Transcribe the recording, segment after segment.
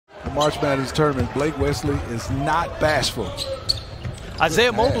the March Madness tournament, Blake Wesley is not bashful.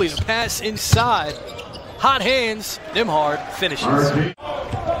 Isaiah Mobley, the pass inside. Hot hands, Nembhard finishes.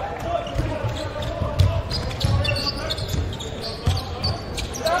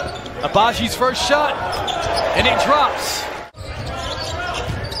 Abaji's first shot, and it drops.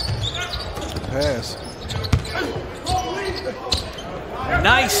 Pass.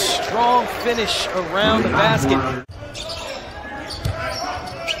 Nice, strong finish around the basket.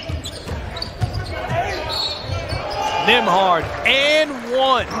 Nembhard, and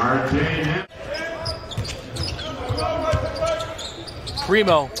one.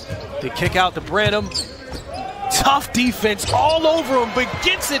 Primo, they kick out to Branham. Tough defense all over him, but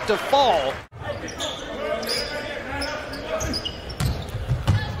gets it to fall.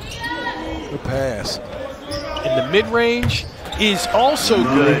 The pass. And the mid-range is also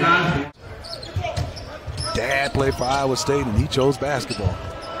good. Dad played for Iowa State, and he chose basketball.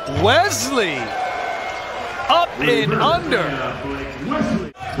 Wesley, up and under.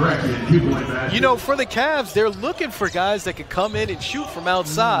 You know, for the Cavs, they're looking for guys that can come in and shoot from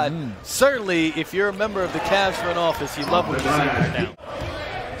outside. Certainly, if you're a member of the Cavs front office, you love what you see right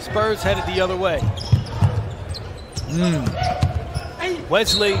now. Spurs headed the other way.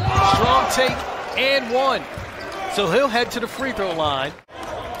 Wesley, strong take and one. So he'll head to the free throw line.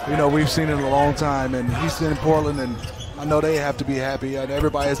 You know, we've seen it a long time, and he's in Portland, and I know they have to be happy. And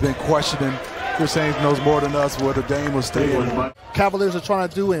everybody has been questioning. Chris Haynes knows more than us where the Dame will stay. Cavaliers are trying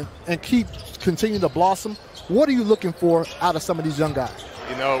to do and continue to blossom. What are you looking for out of some of these young guys?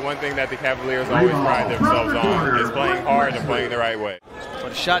 You know, one thing that the Cavaliers always pride themselves on is playing hard and playing the right way. But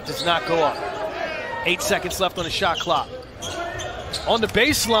the shot does not go up. 8 seconds left on the shot clock. On the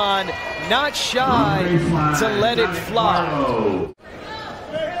baseline, not shy to let it fly.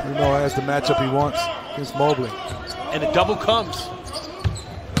 You know, has the matchup he wants against Mobley. And the double comes.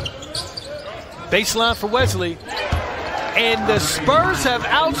 Baseline for Wesley. And the Spurs have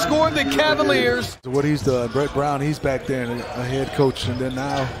outscored the Cavaliers. What he's done, Brett Brown, he's back there and a head coach. And then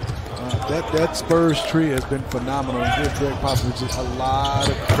now that Spurs tree has been phenomenal. And give Greg Popovich a lot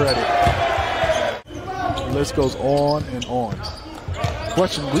of credit. The list goes on and on. The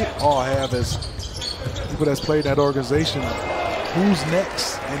question we all have as people that's played in that organization, who's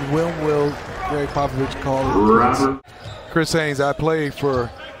next and when will Greg Popovich call it? Chris Haynes, I played for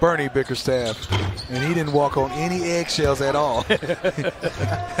Bernie Bickerstaff, and he didn't walk on any eggshells at all.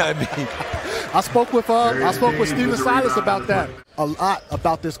 I mean, I spoke with Stephen Silas about that, a lot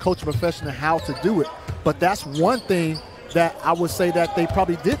about this coaching profession and how to do it. But that's one thing that I would say that they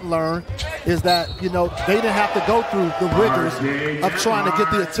probably didn't learn is that, you know, they didn't have to go through the rigors of trying to get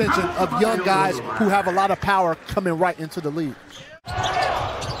the attention of young guys who have a lot of power coming right into the league.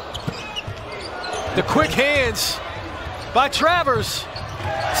 The quick hands by Travers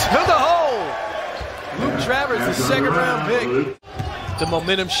to the hole. Luke Travers, the second round pick. The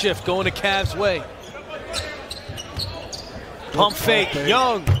momentum shift going the Cavs' way. Pump fake,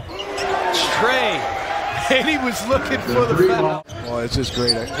 Young, Trey, and he was looking for the foul. Oh, it's just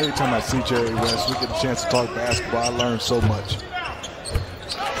great. Every time I see Jerry West, we get a chance to talk basketball. I learn so much.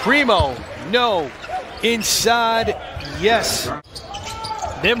 Primo, no. Inside, yes.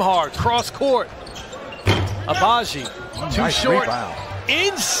 Nembhard, cross court. Abaji, too nice short. Rebound.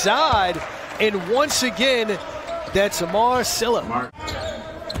 Inside, and once again, that's Amar Silla.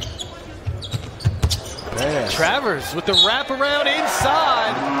 Travers with the wraparound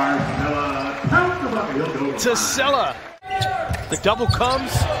inside to Silla. The double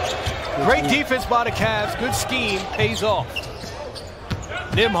comes. Great defense by the Cavs. Good scheme, pays off.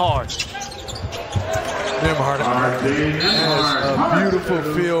 Nembhard has a beautiful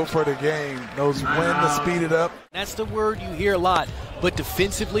feel for the game. Knows when to speed it up. That's the word you hear a lot. But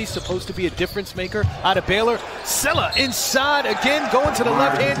defensively, supposed to be a difference maker out of Baylor. Silla inside again, going to the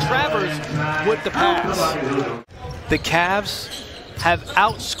left hand. Travers with the pass. The Cavs have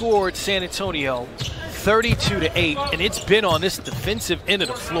outscored San Antonio 32-8, and it's been on this defensive end of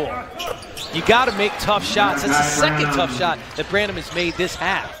the floor. You got to make tough shots. That's the second tough shot that Branham has made this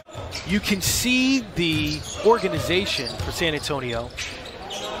half. You can see the organization for San Antonio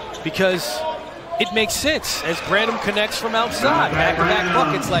because it makes sense as Branham connects from outside. Back-to-back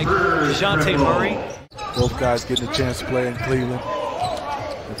buckets like DeJounte Murray. Both guys getting a chance to play in Cleveland.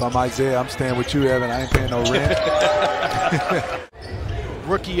 If I'm Isaiah, I'm staying with you, Evan. I ain't paying no rent.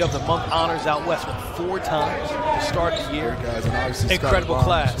 Rookie of the Month honors out west 4 times to start the year. Guys, and obviously incredible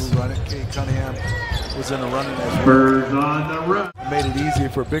class. Who run it. Kate Cunningham was in the running as well. On the run. Made it easier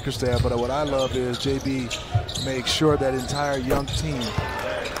for Bickerstaff, but what I love is JB makes sure that entire young team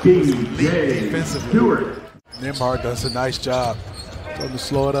is elite defensively. Nembhard does a nice job Trying to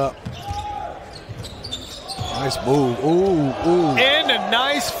slow it up. Nice move. Ooh, ooh. And a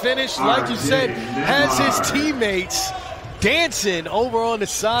nice finish, like you said, has his teammates dancing over on the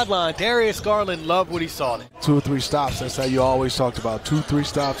sideline. Darius Garland loved what he saw. 2 or 3 stops. That's how you always talked about. 2 or 3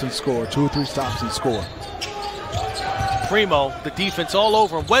 stops and score. 2 or 3 stops and score. Primo, the defense all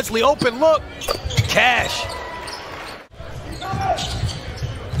over him. Wesley, open look. Cash.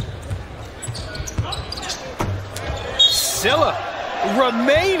 Silla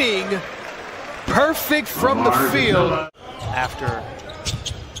remaining perfect from the field after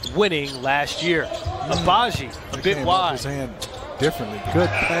winning last year. Abaji a bit wide. His hand differently. Good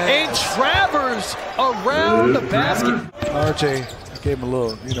pass. And Travers around the basket. RJ gave him a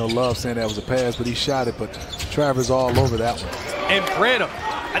little, love saying that was a pass, but he shot it. But Travers all over that one. And Branham,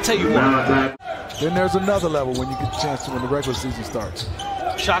 I tell you what. Then there's another level when you get a chance to when the regular season starts.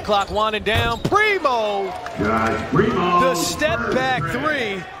 Shot clock winding down. Primo. The step back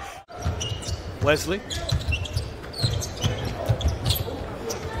 3. Wesley.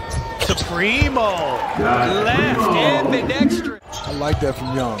 To Primo. Left and the extra. I like that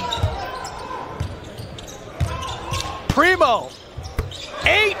from Young. Primo.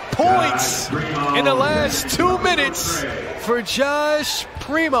 8 points in the last 2 minutes for Josh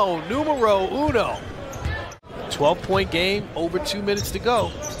Primo, numero uno. 12-point game, over 2 minutes to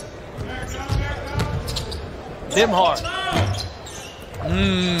go. Nimhard.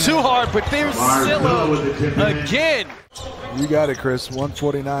 Too hard, but there's Silla again. You got it, Chris.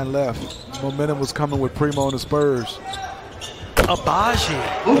 1:49 left. Momentum was coming with Primo and the Spurs. Abaji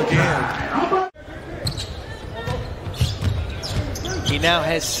again. He now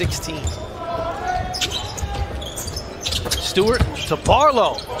has 16. Stewart to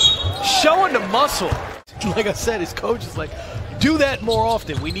Barlow. Showing the muscle. Like I said, his coach is like, do that more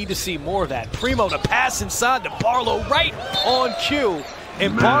often. We need to see more of that. Primo to pass inside to Barlow right on cue.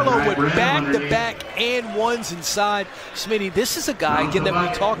 And Barlow with back-to-back and ones inside. Smitty, this is a guy, again, that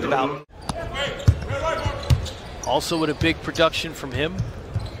we talked about. Also with a big production from him.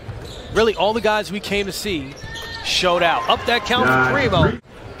 Really, all the guys we came to see showed out. Up that count for Primo.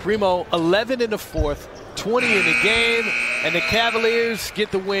 Primo, 11 in the fourth, 20 in the game. And the Cavaliers get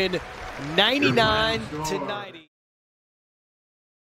the win 99-90.